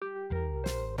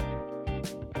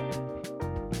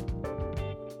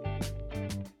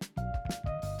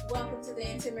to the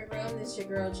Intimate Room. This is your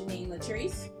girl, Janine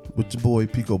Latrice. With your boy,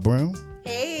 Pico Brown.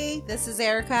 Hey, this is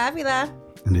Erica Avila.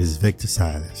 And this is Victor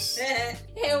Silas.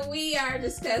 And we are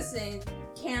discussing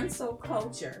cancel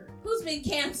culture. Who's been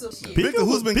canceled? Pico,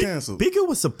 who's been canceled? Pico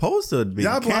was supposed to be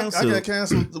canceled. I got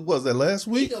canceled, what was that, last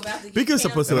week? Pico's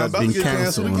supposed to have been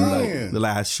canceled on the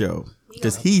last show.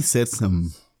 Because he said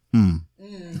some... Y'all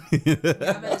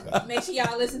better make sure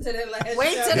y'all listen to that last show.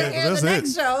 Wait till they hear the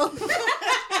next show.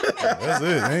 That's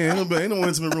it. Ain't no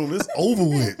intimate room. It's over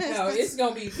with. No, it's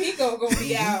going to be Pico going to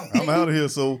be out. I'm out of here,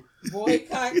 so...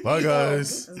 Boycott. Bye,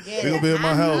 guys. Yeah. They gonna be at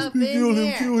my house. Kill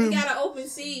him. We got an open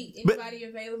seat. Anybody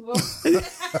available?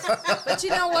 But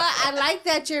you know what? I like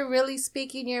that you're really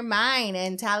speaking your mind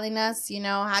and telling us,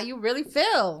 how you really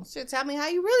feel. So tell me how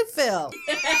you really feel.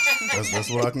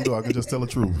 That's what I can do. I can just tell the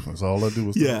truth. That's all I do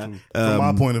is tell the truth. From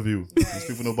my point of view. I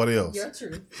speak for nobody else. Your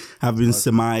truth. I've been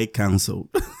semi-cancelled.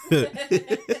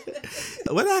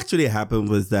 What actually happened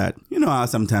was that, how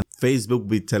sometimes Facebook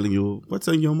be telling you what's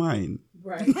on your mind.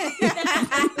 Right.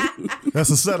 That's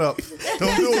a setup.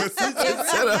 Don't do it.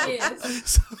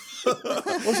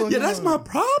 It That's my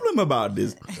problem about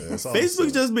this.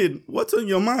 Facebook just been, what's on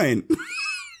your mind?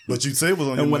 But you say what's on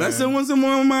your mind. And when I say what's on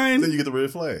my mind, then you get the red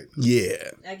flag.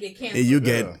 Yeah. I get canceled. And you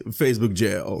get Facebook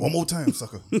jail. One more time,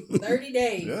 sucker. 30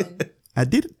 days. Yeah.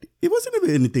 It wasn't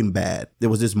even anything bad. There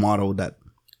was this model that,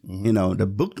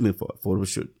 that booked me for a photo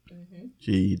shoot.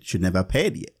 Mm-hmm. She never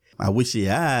paid yet. I wish she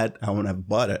had. I would have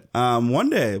bought it. One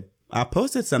day I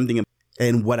posted something,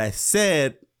 and what I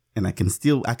said, and I can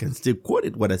still quote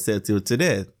it. What I said till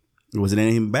today, it wasn't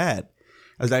anything bad.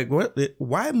 I was like,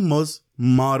 why most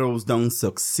models don't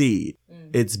succeed?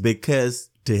 It's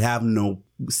because they have no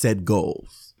set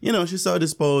goals. She saw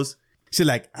this post. She's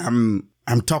like, I'm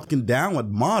talking down with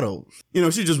models.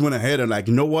 She just went ahead and like,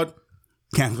 you know what?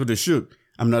 Cancel the shoot.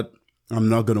 I'm not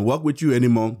going to work with you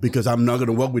anymore because I'm not going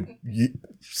to work with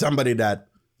somebody that,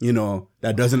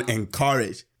 that doesn't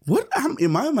encourage. What I'm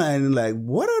in my mind, like,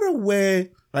 what other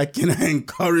way can I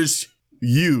encourage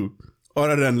you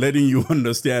other than letting you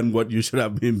understand what you should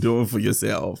have been doing for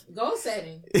yourself? Goal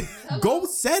setting. Goal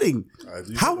setting.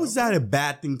 How was that a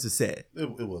bad thing to say?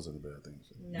 It wasn't a bad thing to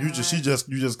say. No, you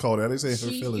just called out. They say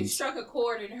her feelings. You struck a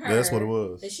chord in her. That's what it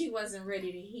was. That she wasn't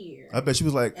ready to hear. I bet she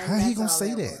was like, And how he that's gonna all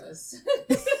say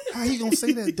that? How he gonna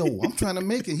say that though? I'm trying to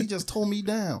make it. He just told me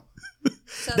down.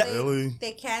 So Really?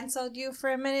 they canceled you for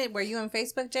a minute? Were you in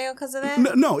Facebook jail because of that?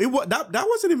 No, that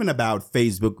wasn't even about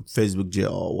Facebook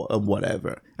jail or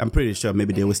whatever. I'm pretty sure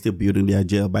maybe they were still building their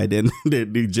jail by then.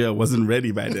 The jail wasn't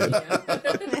ready by then.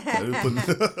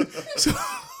 So,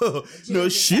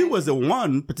 she was the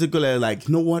one particularly like,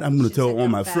 you know what? I'm going to tell all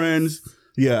my friends.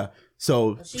 Yeah.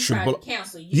 So she tried to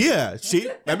cancel you. Yeah, she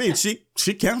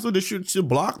canceled the shoot. She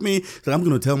blocked me. So I'm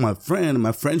going to tell my friend.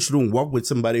 My friend shouldn't work with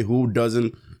somebody who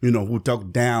doesn't, who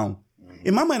talk down.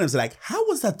 In my mind, I was like, how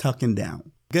was that talking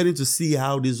down? Getting to see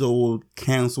how this old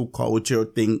cancel culture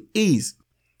thing is.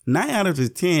 9 out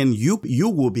of 10, you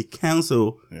will be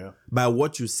canceled by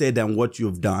what you said and what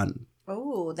you've done.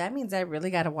 Oh, that means I really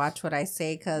got to watch what I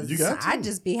say because I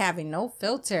just be having no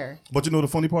filter. But you know the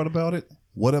funny part about it?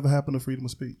 Whatever happened to freedom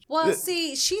of speech? Well,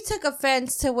 see, she took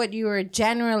offense to what you were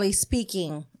generally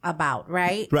speaking about,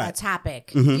 right? Right. A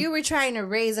topic. Mm-hmm. You were trying to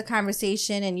raise a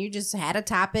conversation and you just had a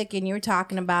topic and you were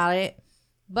talking about it.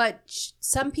 But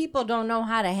some people don't know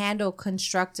how to handle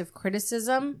constructive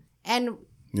criticism. And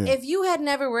if you had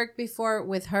never worked before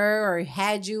with her or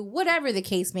had you, whatever the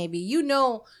case may be,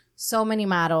 so many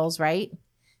models, right?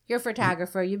 You're a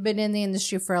photographer. You've been in the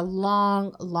industry for a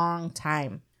long, long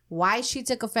time. Why she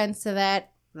took offense to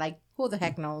that, like, who the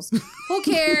heck knows? Who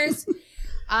cares?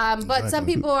 But some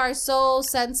people are so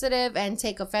sensitive and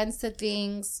take offense to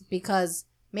things because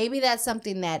maybe that's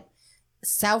something that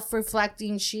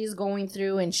self-reflecting she's going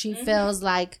through and she feels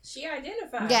like... She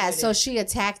identified so it. she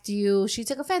attacked you. She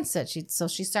took offense to it. So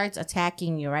she starts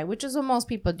attacking you, right? Which is what most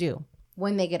people do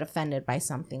when they get offended by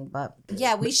something. But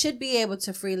yeah, we should be able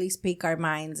to freely speak our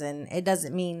minds, and it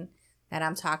doesn't mean that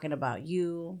I'm talking about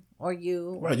you or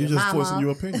you. Right, or you're your just mama. voicing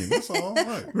your opinion. That's all.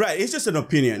 Right. Right, it's just an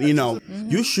opinion.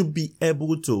 You should be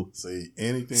able to Say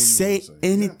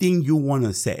anything. You want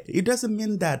to say. It doesn't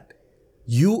mean that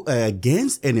you are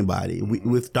against anybody.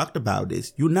 We've talked about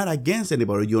this. You're not against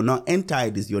anybody. You're not anti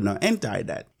this. You're not anti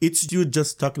that. It's you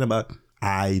just talking about,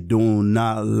 I do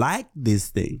not like this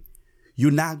thing.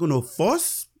 You're not going to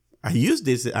force, I use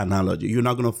this analogy, you're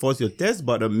not going to force your taste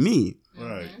bud on me.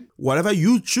 Right. Whatever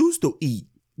you choose to eat,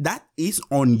 that is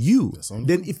on you. That's on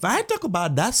Then you. if I talk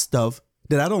about that stuff,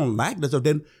 that I don't like that stuff,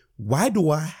 then why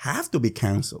do I have to be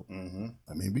canceled? Mm-hmm.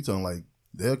 I mean, we talking like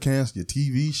they'll cancel your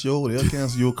TV show, they'll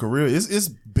cancel your career. It's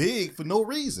big for no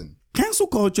reason. Cancel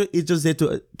culture is just there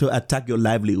to attack your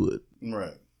livelihood.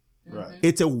 Right.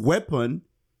 It's a weapon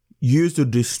used to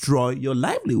destroy your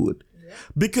livelihood. Yeah.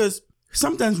 Because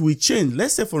sometimes we change.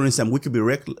 Let's say, for instance, we could be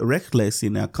reckless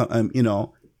in our,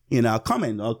 in our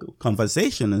comment or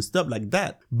conversation and stuff like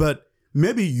that. But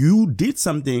maybe you did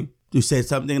something, you said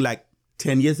something like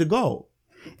 10 years ago,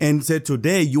 and said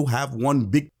today you have one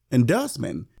big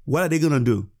endorsement. What are they going to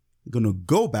do? They're going to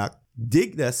go back,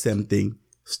 dig that same thing,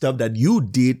 stuff that you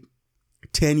did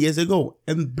 10 years ago,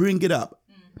 and bring it up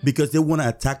because they want to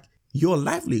attack your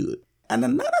livelihood. And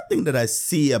another thing that I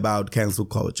see about cancel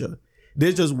culture,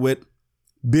 they just with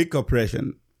big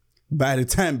corporation. By the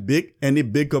time any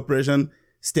big corporation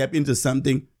step into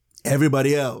something,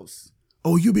 everybody else,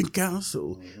 oh, you've been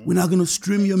canceled. We're not going to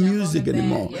stream your music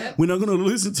anymore. Yep. We're not going to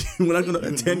listen to you. We're not going to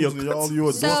attend your all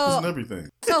your endorsements and everything.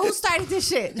 So who started this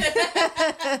shit?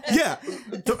 Yeah.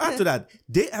 So after that,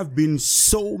 there have been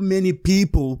so many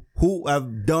people who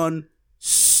have done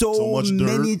so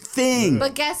many things.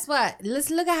 But guess what? Let's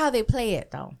look at how they play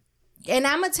it, though. And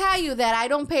I'm going to tell you that I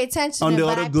don't pay attention on to it, the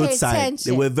but other I good pay side.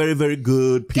 attention. They were very, very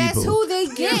good people. Guess who they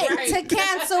get to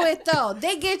cancel it, though?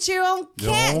 They get your own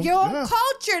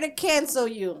culture to cancel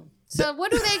you. So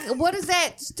what is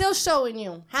that still showing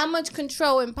you? How much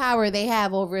control and power they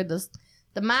have over the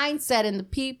mindset and the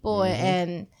people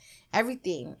and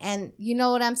everything. And you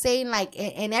know what I'm saying? Like,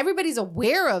 and everybody's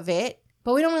aware of it,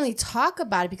 but we don't really talk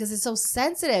about it because it's so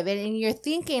sensitive. And you're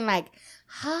thinking like,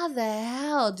 how the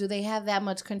hell do they have that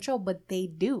much control? But they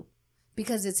do,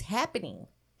 because it's happening,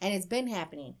 and it's been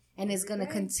happening, and it's going to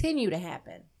continue to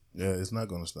happen. Yeah, it's not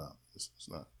going to stop. It's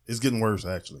not. It's getting worse,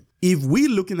 actually. If we're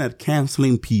looking at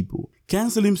canceling people,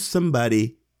 canceling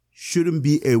somebody shouldn't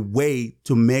be a way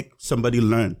to make somebody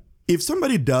learn. If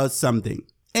somebody does something,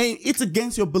 and it's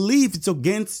against your belief, it's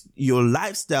against your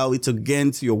lifestyle, it's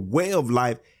against your way of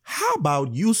life, how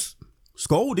about you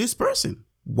scold this person?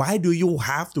 Why do you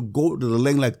have to go to the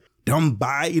length like, don't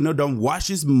buy, don't watch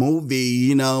this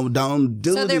movie, don't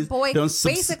do so this.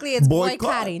 Basically, it's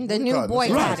boycotting. The new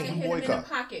boycotting. Hit them in the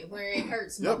pocket where it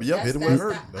hurts most. Yep, hit them where it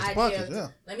hurts. That's the pocket, yeah.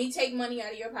 Let me take money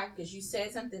out of your pocket because you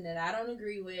said something that I don't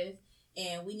agree with,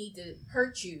 and we need to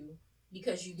hurt you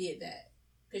because you did that.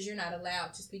 Because you're not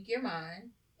allowed to speak your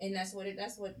mind, and that's what it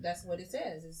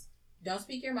says. Is don't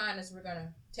speak your mind, as we're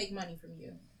gonna take money from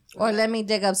you. Or let me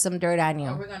dig up some dirt on you.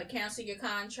 Or we're going to cancel your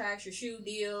contracts, your shoe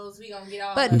deals. We're going to get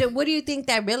all But what do you think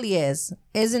that really is?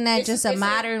 Isn't that just a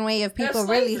modern way of people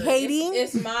really hating?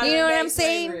 It's modern. You know what I'm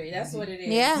saying? Slavery. That's what it is.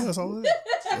 Yeah. That's all it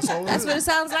is. That's what it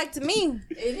sounds like to me.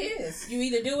 It is. You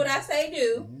either do what I say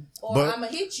do, or I'm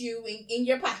going to hit you in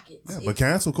your pockets. Yeah, but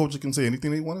cancel culture can say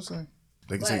anything they want to say.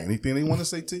 They can say anything they want to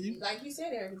say to you. Like you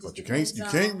said, Eric. But you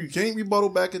can't rebuttal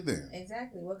back at them.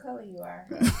 Exactly. What color you are.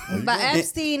 But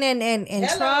Epstein and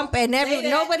Trump and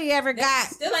nobody ever got.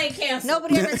 Still ain't canceled.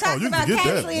 Nobody ever talked about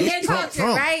canceling their culture,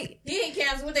 right? He didn't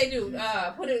cancel. What they do?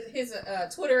 Put his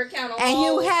Twitter account on and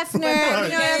hold. Hugh Hefner. You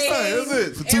know what I'm saying? That's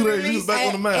it. For 2 days, he was back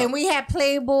on the map. And we had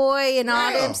Playboy and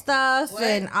all them stuff,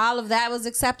 and all of that was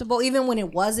acceptable, even when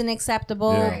it wasn't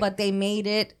acceptable. Yeah. But they made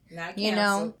it.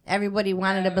 Everybody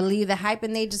wanted to believe the hype,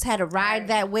 and they just had to ride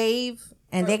that wave,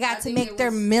 and they got to make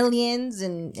their millions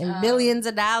and billions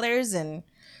of dollars and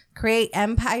create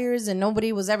empires, and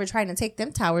nobody was ever trying to take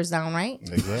them towers down, right?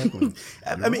 Exactly.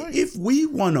 I mean,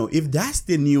 if that's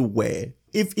the new way,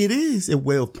 if it is a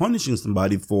way of punishing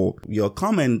somebody for your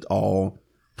comment or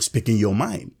speaking your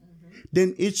mind,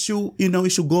 then it should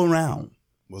go around.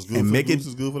 What's good for the goose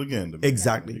is good for the gander.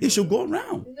 Exactly. It should go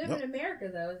around. We live in America,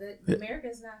 though.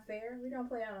 America's not fair. We don't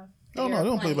play on a they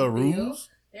don't play by rules.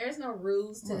 There's no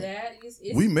rules to that.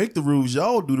 We make the rules.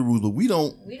 Y'all do the rules, but we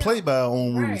don't play by our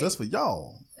own rules. That's for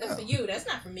y'all. That's for you. That's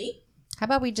not for me. How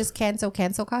about we just cancel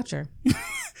culture?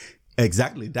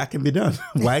 Exactly. That can be done.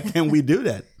 Why can't we do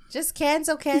that? Just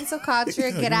cancel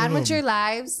culture. Get on with your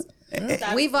lives.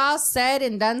 We've all said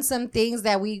and done some things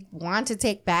that we want to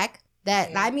take back.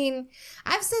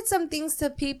 I've said some things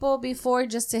to people before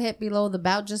just to hit below the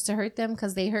belt, just to hurt them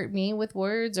because they hurt me with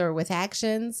words or with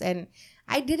actions. And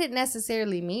I didn't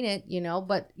necessarily mean it,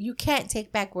 but you can't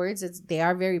take back words. They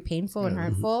are very painful and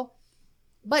hurtful.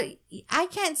 But I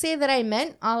can't say that I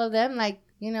meant all of them. Like,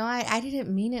 I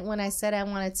didn't mean it when I said I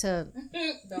wanted to,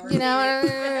 I want to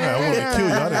kill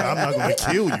you. I'm not going to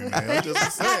kill you, man. I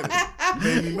just said it. You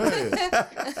made me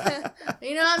mad.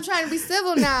 I'm trying to be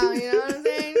civil now. You know what I'm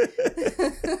saying?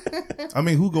 I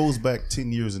mean, who goes back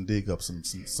 10 years and dig up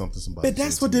something somebody? But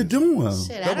that's what they're doing.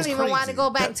 Shit, I don't even want to go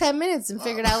back 10 minutes and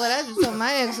figure out what I just told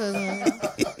my ex.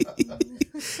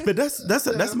 But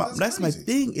that's my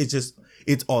thing.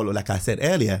 It's all, like I said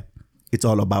earlier, it's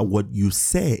all about what you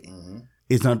say.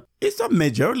 It's not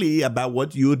majorly about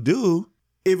what you do,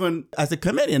 even as a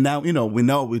comedian. Now,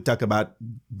 we talk about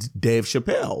Dave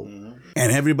Chappelle,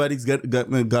 and everybody's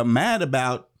got mad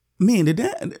about, man,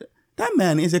 that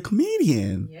man is a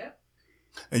comedian. Yep.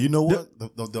 And you know what?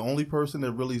 The only person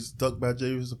that really stuck by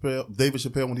David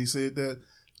Chappelle, when he said that,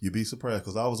 you'd be surprised,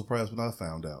 because I was surprised when I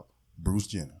found out. Bruce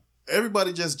Jenner.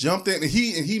 Everybody just jumped in, and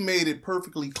he made it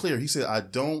perfectly clear. He said, "I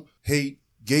don't hate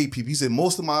gay people." He said,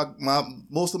 most of my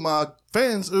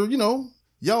fans are,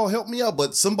 y'all help me out,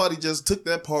 but somebody just took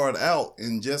that part out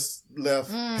and just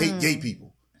left hate gay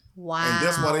people. Wow. And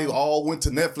that's why they all went to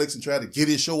Netflix and tried to get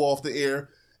his show off the air.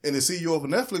 And the CEO of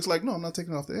Netflix, like, no, I'm not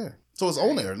taking it off the air. So it's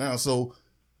on air now. So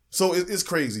it's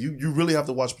crazy. You really have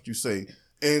to watch what you say.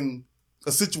 And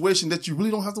a situation that you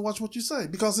really don't have to watch what you say,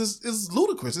 because it's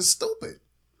ludicrous. It's stupid.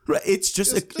 Right. It's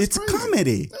just it's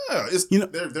comedy. Yeah. It's,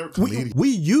 they're comedians. We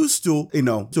used to,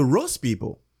 to roast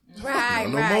people. Right,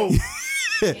 No right.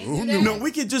 more.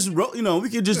 We could just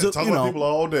talk about people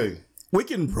all day. We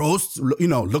can roast,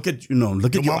 look at your mama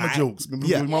eye. jokes. Remember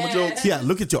Yeah. your mama jokes? Yeah,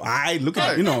 look at your eye, look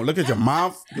at your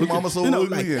mouth. Your mama so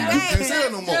ugly, and you can't say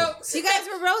it no more. You guys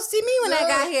were roasting me when I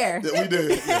got here. Yeah, we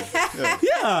did. Yeah.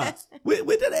 Yeah, we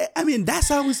did it. I mean, that's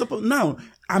how we're supposed. Now,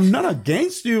 I'm not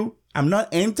against you. I'm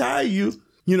not anti you.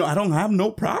 I don't have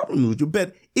no problem with you,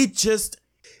 but it just,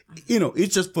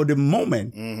 it's just for the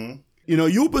moment. Mm-hmm.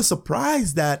 You'll be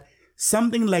surprised that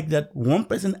something like that, one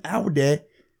person out there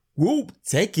will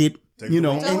take it. Take it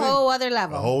It's a whole other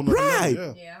level. A whole nother Right.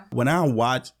 level, yeah. Yeah. When I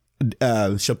watch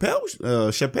Chappelle,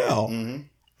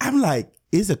 I'm like,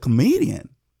 he's a comedian.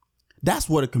 That's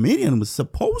what a comedian was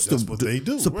supposed That's to what do. they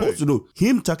do, Supposed right. to do.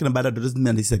 Him talking about it doesn't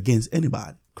mean he's against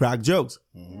anybody. Crack jokes.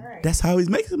 Right. That's how he's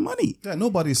making money. Yeah,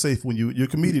 nobody's safe when you're a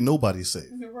comedian. Nobody's safe.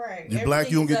 Right. You're black,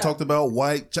 you don't get talked about.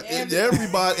 White,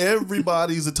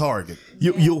 everybody's a target.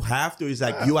 You have to. It's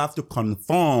like you have to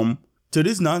conform to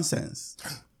this nonsense.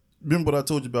 Remember what I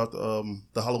told you about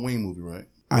the Halloween movie, right?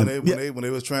 When they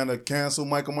was trying to cancel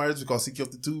Michael Myers because he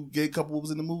killed the two gay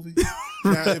couples in the movie.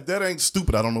 Now, if that ain't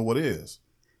stupid, I don't know what is.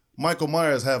 Michael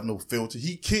Myers have no filter.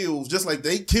 He kills just like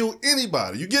they kill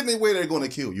anybody. You get in their way, they're going to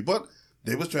kill you. But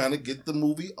they was trying to get the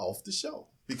movie off the show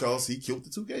because he killed the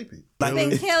two gay people.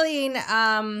 Been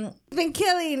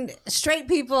killing straight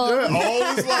people. Yeah,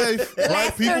 all his life,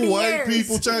 black people, 30 white years.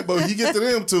 people, Chinese, but he get to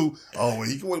them too. Oh,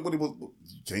 you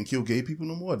can't kill gay people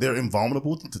no more. They're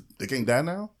invulnerable. They can't die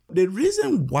now. The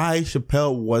reason why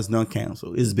Chappelle was not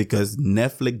canceled is because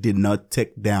Netflix did not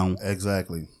take down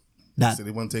Exactly. that. So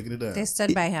they weren't taking it down. They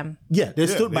stood by him. Yeah, they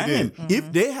stood they by did. him.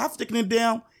 If they have taken it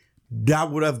down, that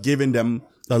would have given them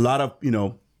a lot of,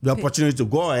 the opportunity to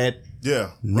go ahead. Yeah.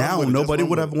 Now Run with it, nobody just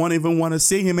would run have with even want to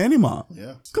see him anymore.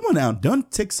 Yeah. Come on now,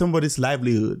 don't take somebody's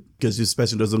livelihood because your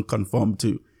special doesn't conform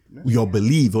to your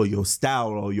belief or your style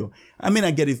or your. I mean, I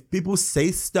get if people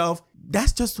say stuff,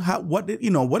 that's just what they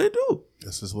do.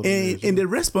 This is what it is. And the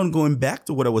response, going back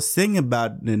to what I was saying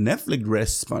about the Netflix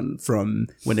response from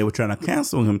when they were trying to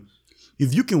cancel him,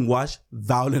 if you can watch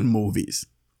violent movies,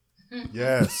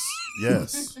 Yes.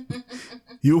 Yes.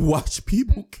 you watch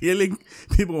people killing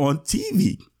people on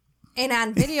TV. And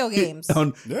on video games.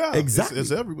 Yeah. Exactly.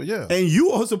 It's everywhere. Yeah. And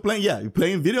you also you're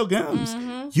playing video games.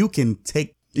 You can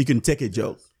take a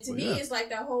joke. To me, it's like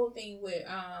that whole thing with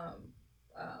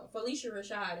Felicia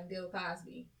Rashad and Bill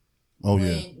Cosby. Oh,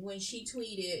 When she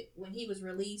tweeted, when he was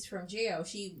released from jail,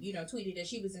 she, tweeted that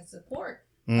she was in support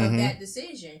of that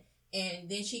decision. And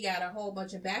then she got a whole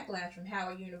bunch of backlash from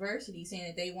Howard University saying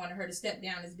that they wanted her to step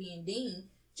down as being dean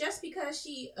just because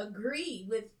she agreed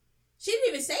with, she didn't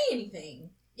even say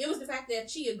anything. It was the fact that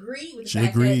she agreed with the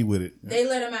fact that with it. they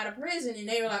let him out of prison and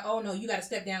they were like, oh no, you got to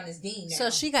step down as dean now. So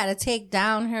she got to take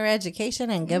down her education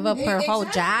and give up her whole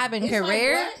job and It's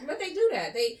career. Like, what? But they do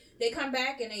that. They come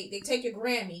back and they take your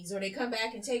Grammys, or they come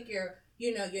back and take your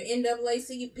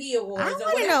NAACP awards. I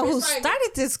want to know who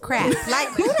started this crap. Like,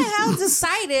 who the hell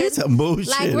decided? It's a bullshit.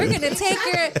 Like, we're gonna take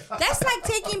her. That's like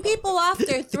taking people off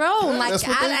their throne. Like, That's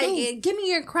what they give me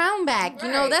your crown back.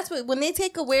 Right. That's what when they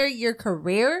take away your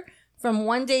career from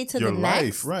one day to Your the life,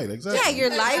 next. right? Exactly. Yeah, your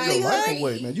Your livelihood. life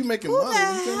away, man. You making Who money. the You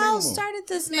can't make hell no more. started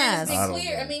this Man, it's mess? I don't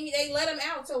clear. know. I mean, they let him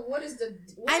out. So what is the?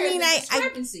 I Where is mean, the I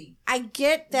discrepancy? I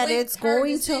get that With it's her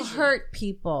going to decision. hurt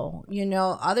people.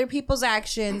 Other people's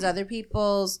actions, other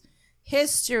people's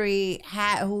history,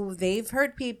 who they've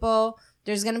hurt people.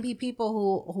 There's going to be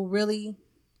people who really,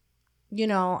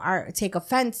 take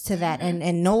offense to that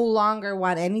and no longer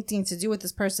want anything to do with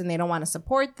this person. They don't want to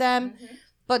support them.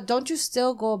 But don't you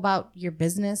still go about your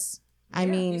business? I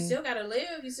mean, you still gotta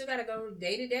live. You still gotta go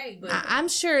day to day. But I'm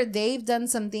sure they've done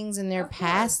some things in their Of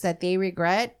past course. that they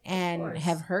regret and course.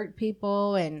 have hurt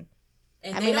people. And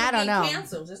And I they mean, don't I don't get know.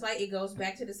 canceled. Just like it goes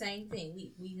back to the same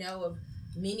thing. We know of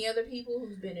many other people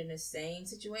who's been in the same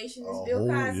situation as Bill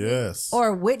Cosby. yes.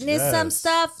 Or witness some Yes.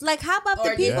 stuff. Like, how about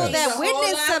the Or people Yes. that a whole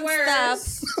witnessed lot some worse.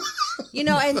 stuff, you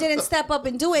know, and didn't step up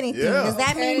and do anything? Yeah. Does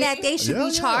that mean Okay. that they should Yeah,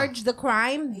 be yeah. charged the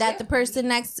crime that Yeah. the person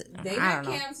next? They I not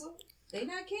don't know. canceled. They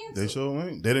not canceled. They sure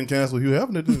ain't. They didn't cancel Hugh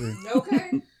Hefner, did they?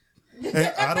 Okay. And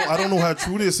I don't know how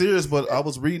true this is, but I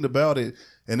was reading about it,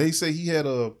 and they say he had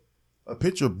a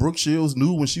picture of Brooke Shields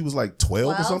nude when she was like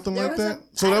 12 or 12? something There like was that.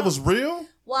 a- So I that don't- was real?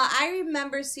 Well, I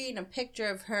remember seeing a picture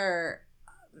of her,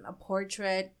 a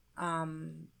portrait.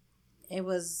 It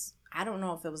was, I don't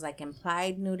know if it was like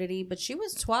implied nudity, but she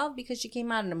was 12 because she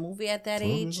came out in a movie at that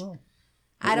 12 age. years old.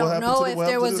 I What don't happened know to the- if what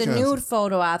there happened was to a the nude cancer?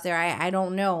 photo out there. I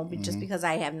don't know, Mm-hmm. just because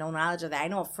I have no knowledge of that. I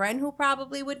know a friend who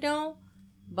probably would know,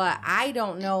 but I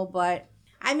don't know. But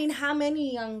I mean, how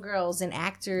many young girls and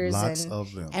actors Lots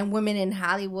of them. and women in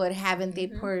Hollywood haven't they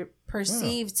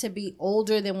perceived to be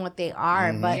older than what they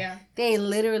are? Mhm. But Yeah. they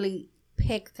literally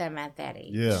pick them at that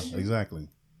age. Yeah, exactly.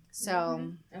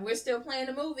 So, And we're still playing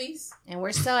the movies. and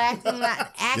we're still acting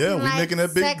Yeah, we like making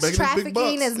that big- sex making them big trafficking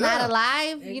bucks. is not Yeah.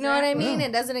 alive. You know what I Exactly. mean? Yeah.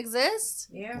 It doesn't exist.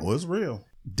 Yeah. Oh, it's real.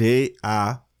 They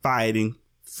are fighting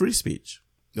free speech,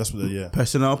 That's what they,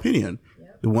 personal opinion.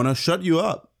 They want to shut you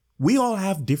up. We all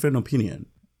have different opinion.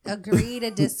 Agree to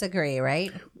disagree,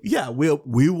 right? Yeah, we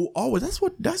will always.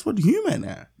 That's what human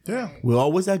are. Yeah. We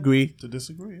always agree To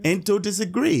disagree. and to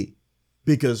disagree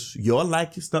because your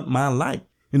like is not my like.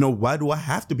 You know, why do I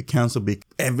have to be canceled? Because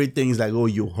everything's like, oh,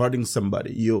 you're hurting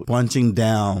somebody, you're punching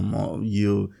down, or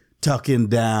you tucking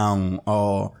down,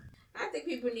 or I think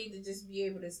people need to just be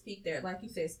able to speak their, like you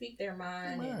said, speak their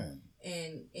mind Man.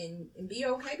 and be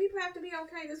okay. People have to be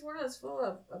okay. This world is full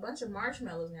of a bunch of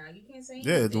marshmallows now. You can't say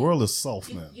Yeah, anything. the world is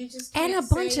soft now. You just And can't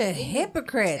a bunch say of anything.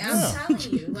 hypocrites. I'm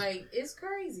telling you, like, it's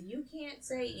crazy. You can't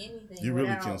say anything. You really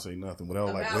without- can't say nothing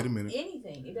without like, about wait a minute.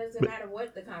 anything. It doesn't matter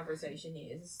what the conversation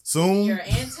is. Soon. You're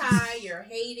anti. You're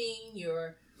hating.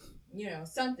 You're,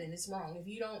 something is wrong. If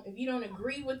you don't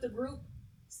agree with the group,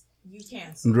 you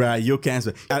cancel. right, you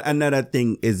cancel. Another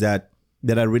thing is that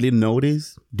I really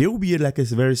noticed there will be like a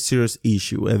very serious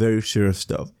issue, a very serious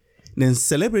stuff. Then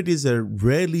celebrities are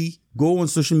rarely go on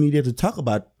social media to talk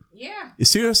about Yeah.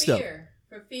 serious stuff.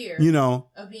 For fear. You know,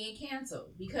 Of being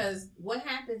canceled, because what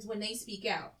happens when they speak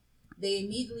out? They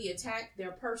immediately attack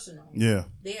their personal. Yeah.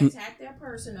 They attack their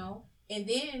personal, and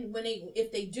then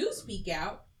if they do speak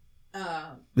out,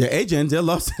 the agents they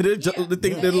lost they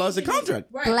the lost the agent- contract.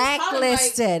 Right,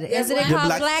 Blacklisted. Isn't it The called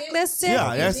black- blacklisted?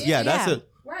 Yeah, that's Yeah. it.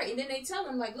 Right, and then they tell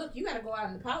them like, "Look, you got to go out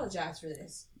and apologize for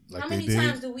this." Like How they many did.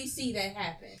 times do we see that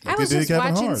happen? I was they did just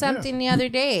Kevin watching Hart, something the other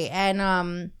day, and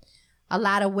a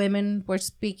lot of women were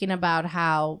speaking about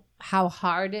how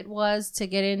hard it was to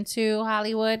get into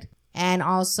Hollywood, and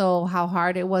also how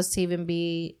hard it was to even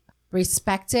be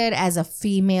respected as a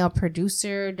female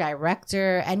producer,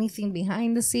 director, anything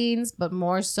behind the scenes, but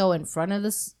more so in front of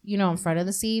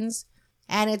the scenes.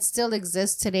 And it still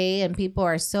exists today, and people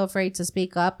are still afraid to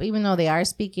speak up, even though they are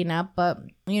speaking up. But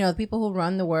the people who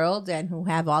run the world and who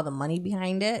have all the money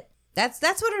behind it, that's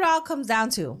what it all comes down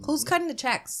to. Who's cutting the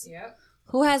checks? Yep.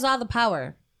 Who has all the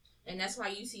power? And that's why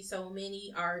you see so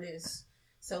many artists,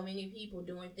 so many people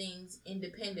doing things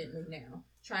independently now,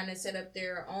 trying to set up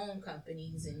their own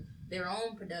companies and their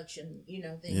own production, things.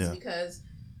 Yeah. Because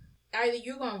either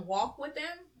you're going to walk with them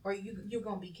or you're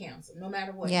going to be canceled, no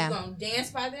matter what. Yeah. You're going to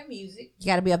dance by their music. You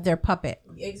got to be up there puppet.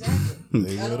 Exactly.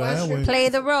 They go Otherwise, that you're way. Play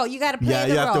the role. You got to play Yeah,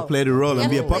 the you role. have to play the role You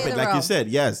and be a have to play puppet, the like role. you said.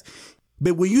 Yes,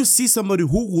 but when you see somebody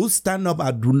who will stand up,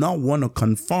 I do not want to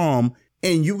conform,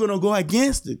 and you're gonna go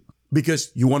against it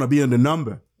because you want to be in the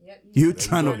number. Yep. You're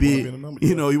trying to wanna be be, in the number,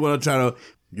 you want to try to.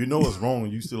 You know it's wrong,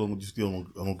 and you still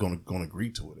gonna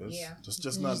agree to it. That's Yeah.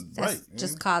 just not That's right. man.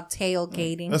 just called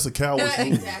tailgating. That's a coward's move.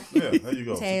 Exactly. Yeah, there you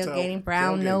go. It's a Tailgating,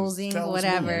 brown tailgating. nosing, Coward's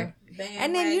whatever. move.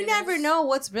 And then you never Bandwagoners. know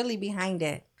what's really behind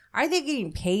it. Are they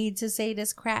getting paid to say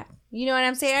this crap? You know what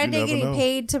I'm saying? Are You they never getting know.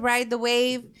 paid to ride the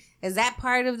wave? Is that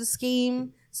part of the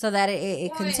scheme so that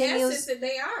it Well, in continues? essence, if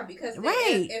they are, because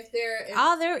Right. if they're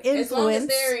All their as long as influence.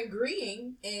 they're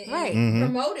agreeing and Right. Mhm.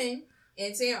 promoting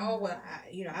and saying, "Oh well,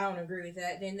 I don't agree with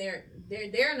that," then they're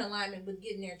in alignment with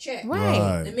getting their check.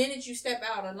 Right. The minute you step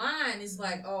out of line, it's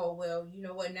like, "Oh well, you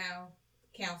know what? Now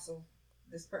counsel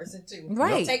this person too.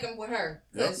 Right. Take them with her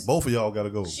Yep. 'cause Both of y'all gotta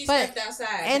go. she But- stepped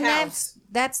outside And the house.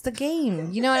 that's the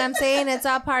game. You know what I'm saying? It's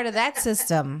all part of that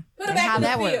system. Put her and back how in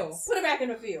that the field. works. Put her back in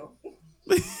the field.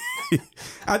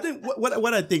 I think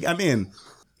what I think. I mean,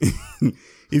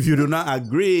 if you do not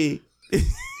agree,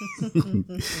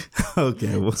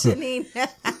 okay. Well, Janine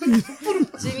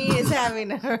is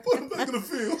having a Put him back in the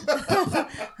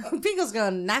field. Pico's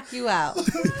gonna knock you out.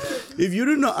 If you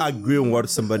do not agree on what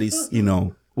somebody's,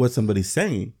 what somebody's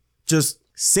saying, just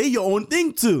say your own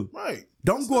thing too. Right.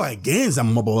 Don't go against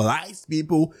and mobilize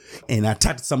people and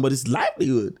attack somebody's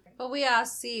livelihood. But we all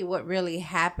see what really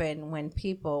happened when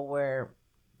people were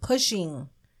pushing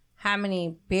how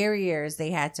many barriers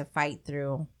they had to fight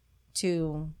through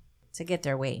to get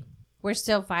their way. We're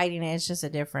still fighting it. It's just a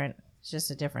different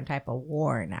type of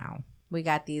war now. We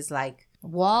got these like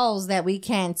walls that we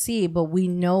can't see, but we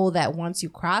know that once you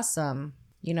cross them,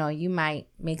 you might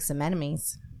make some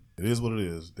enemies. It is what it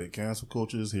is. That cancel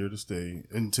culture is here to stay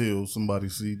until somebody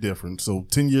see different. So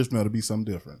 10 years from now, it'll be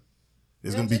something different.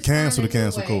 It's going to be canceled to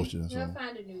cancel culture. So. They'll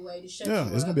find a new way to shut Yeah,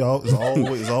 you it's up. going to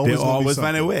be it's always They'll always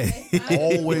find a something.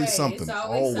 way. Always something. It's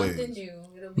always Always. something new.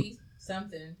 It'll be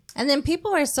something. And then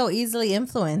people are so easily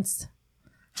influenced.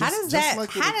 How does Just that?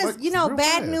 like How with- does like real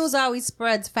bad fast. news always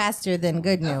spreads faster than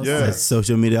good news? Yeah. That's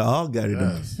social media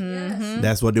algorithm. Yes. Yes.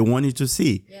 That's what they want you to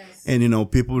see. Yes.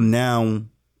 And people now,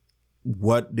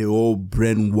 what the old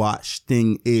brainwash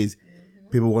thing is,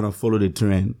 people want to follow the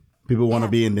trend. People want to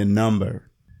be in the number.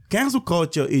 Cancel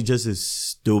culture is just a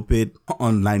stupid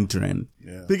online trend.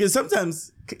 Yeah. Because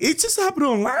sometimes it just happened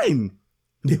online.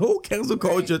 The whole cancel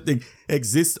culture thing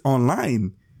exists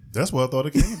online. That's where I thought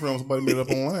it came from. Somebody made it up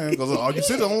online because you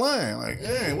see it online. Like,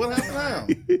 hey, what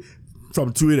happened now?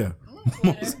 From Twitter.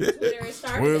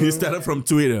 Twitter It started from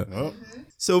Twitter. Oh,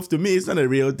 So to me, it's not a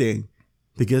real thing.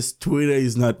 Because Twitter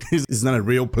is not a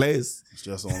real place. it's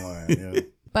just online. Yeah.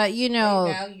 But value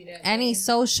that any thing.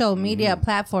 social media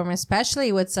platform,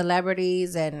 especially with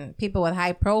celebrities and people with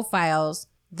high profiles,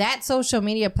 that social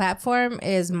media platform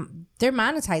they're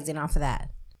monetizing off of that.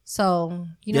 So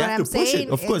you know They what have I'm to push it.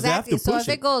 saying? Of course, they have to So push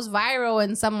if it goes viral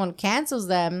and someone cancels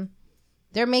them,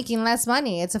 they're making less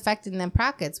money. It's affecting their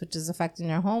pockets, which is affecting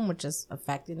their home, which is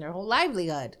affecting their whole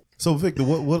livelihood. So, Victor,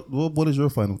 what is your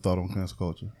final thought on cancel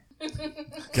culture? Cancel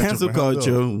Catch your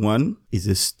culture, one, is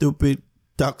a stupid,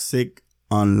 toxic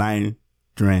online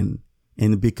trend.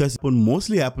 And because it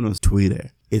mostly happen on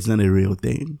Twitter, it's not a real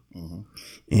thing. Mm-hmm.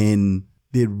 And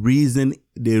the reason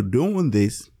they're doing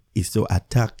this is to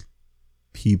attack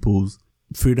people's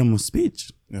freedom of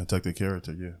speech. Yeah, attack their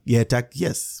character. Yeah. Yeah,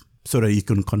 yes, so that you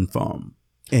can conform.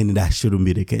 And that shouldn't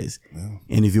be the case. Yeah.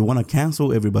 And if you want to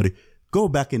cancel everybody, go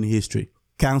back in history.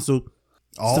 Cancel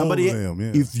All somebody. of them,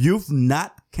 yeah. If you've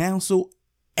not canceled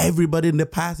everybody in the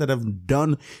past that have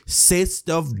said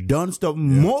stuff, done stuff,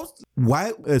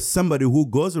 why somebody who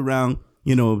goes around,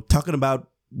 talking about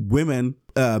women,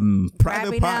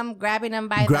 Grabbing them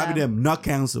by grabbing them, not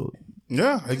canceled.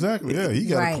 Yeah, exactly. Yeah, he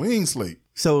got Right. a clean slate.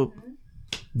 So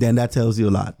then that tells you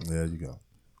a lot. There you go.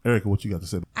 Erica, what you got to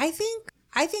say? I think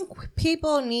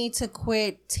people need to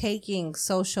quit taking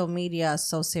social media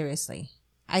so seriously.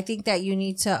 I think that you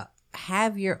need to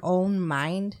have your own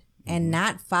mind and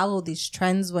not follow these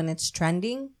trends when it's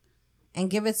trending and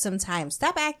give it some time.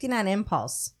 Stop acting on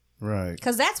impulse. Right.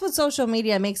 Because that's what social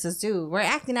media makes us do. We're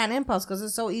acting on impulse because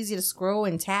it's so easy to scroll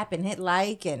and tap and hit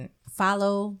like and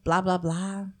follow, blah, blah,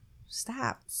 blah.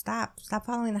 Stop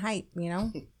following the hype,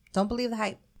 Don't believe the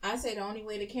hype. I say the only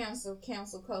way to cancel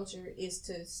culture is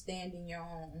to stand in your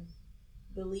own,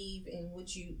 believe in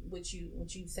what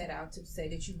you set out to say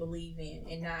that you believe in,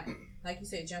 and not, like you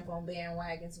said, jump on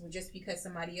bandwagons just because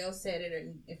somebody else said it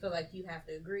and feel like you have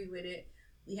to agree with it.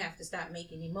 We have to stop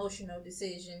making emotional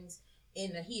decisions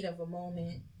in the heat of a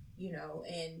moment,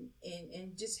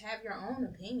 and just have your own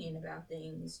opinion about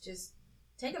things. Just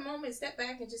take a moment, step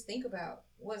back, and just think about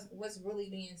what's really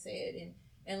being said,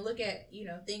 and look at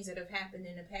things that have happened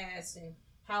in the past and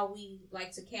how we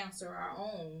like to cancel our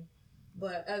own,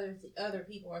 but other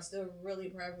people are still really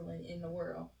prevalent in the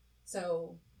world.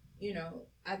 So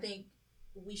I think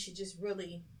we should just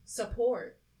really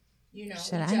support each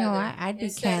I other. know I'd be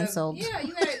instead of- canceled. Yeah,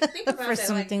 you gotta think about for that.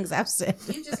 some like, things I've said.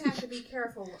 you just have to be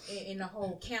careful in the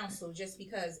whole council just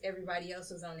because everybody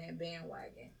else is on that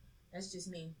bandwagon. That's just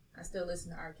me. I still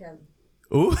listen to R. Kelly.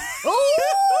 Ooh.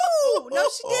 Ooh! No,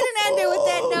 she didn't end it with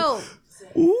that note.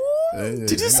 Ooh. Hey,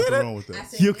 Did you ain't say nothing that? wrong with I that.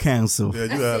 said You it. cancel. Yeah,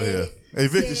 you out of here. Hey,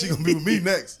 Victor, she gonna be with me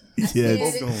next. Yeah.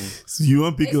 Both it. gone. So you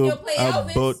want They people still play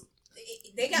Elvis. about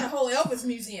They got a whole Elvis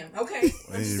museum. Okay, I I'm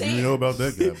just ain't saying. really know about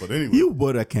that guy, but anyway. you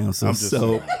bought a cancel. I'm just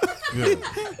So saying.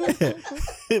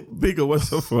 Yeah. bigger. What's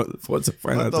the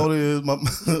final My thought? thought is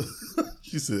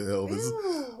she said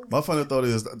Elvis. My final thought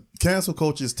is cancel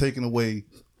culture is taking away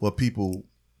what people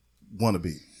want to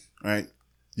be. Right?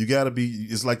 You got to be.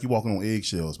 It's like you walking on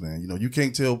eggshells, man. You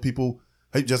can't tell people.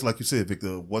 Hey, just like you said,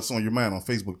 Victor, what's on your mind on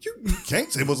Facebook? You can't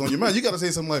say what's on your mind. You got to say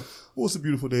something like, "Oh, it's a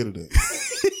beautiful day today."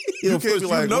 You can't be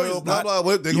like, well, blah, blah,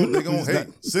 blah. They're going to hate.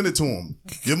 Send it to them.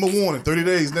 Give them a warning, 30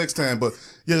 days next time. But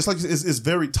yeah, it's like, it's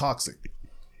very toxic.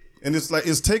 And it's like,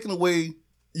 it's taking away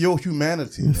your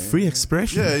humanity. Man. Free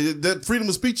expression. Yeah, that freedom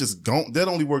of speech is gone. That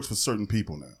only works for certain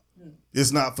people now.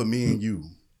 It's not for me and you.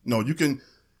 No,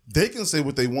 they can say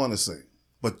what they want to say,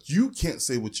 but you can't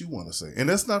say what you want to say. And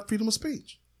that's not freedom of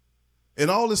speech. And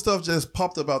all this stuff just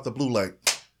popped up out the blue like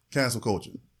cancel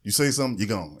culture. You say something,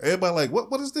 you're gone. Everybody like,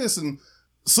 what is this? And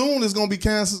soon it's going to be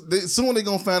canceled. Soon they're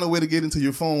going to find a way to get into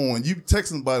your phone and you texting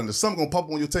somebody and there's something going to pop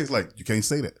up on your text like, you can't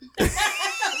say that.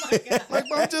 Like,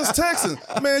 I'm just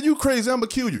texting. Man, you crazy. I'm going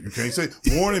to kill you. You can't say,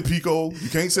 warning, Pico. You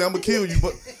can't say I'm going to kill you.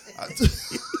 But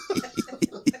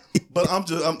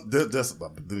that's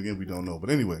then again, we don't know. But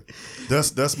anyway,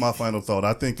 that's my final thought.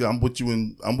 I think I'm with you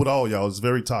and I'm with all y'all. It's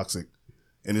very toxic.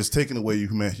 And it's taking away your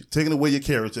humanity, taking away your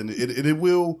character. And it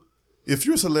will, if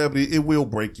you're a celebrity, it will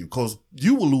break you because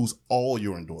you will lose all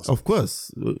your endorsements. Of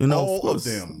course. All of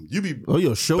them. You be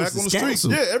your shows back on the streets.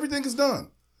 Yeah, everything is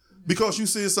done. Because you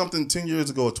said something 10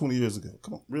 years ago or 20 years ago.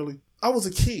 Come on, really? I was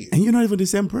a kid. And you're not even the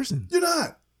same person. You're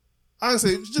not. I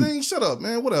say, Janine, shut up,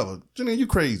 man. Whatever. Janine, you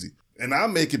crazy. And I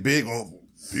make it big on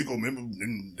people. Remember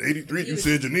in '83, you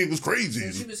said Janine was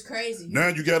crazy. She was crazy. Now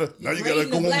you gotta go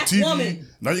on TV. Woman.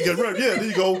 Now you gotta there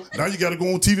you go. Now you gotta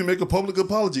go on TV and make a public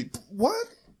apology. What?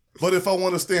 But if I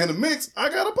want to stay in the mix, I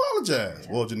gotta apologize.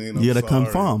 Well, Janine, I'm you gotta sorry.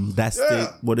 confirm. That's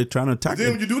what they're trying to tackle.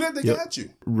 Then when you do that, they got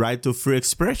you. Right to free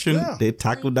expression. They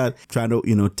tackle that, trying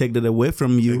to take that away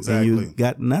from you, and you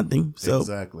got nothing. So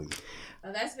exactly.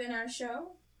 Well, that's been our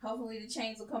show. Hopefully the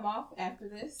chains will come off after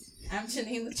this. I'm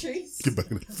Janine Latrice. Get back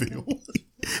in the field.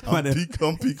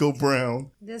 I'm Pico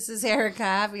Brown. This is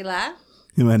Erica Avila.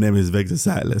 My name is Victor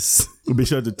Silas. Be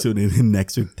sure to tune in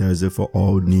next week, Thursday, for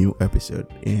all new episode.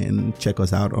 And check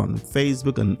us out on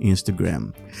Facebook and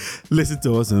Instagram. Listen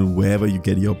to us on wherever you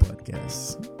get your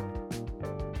podcasts.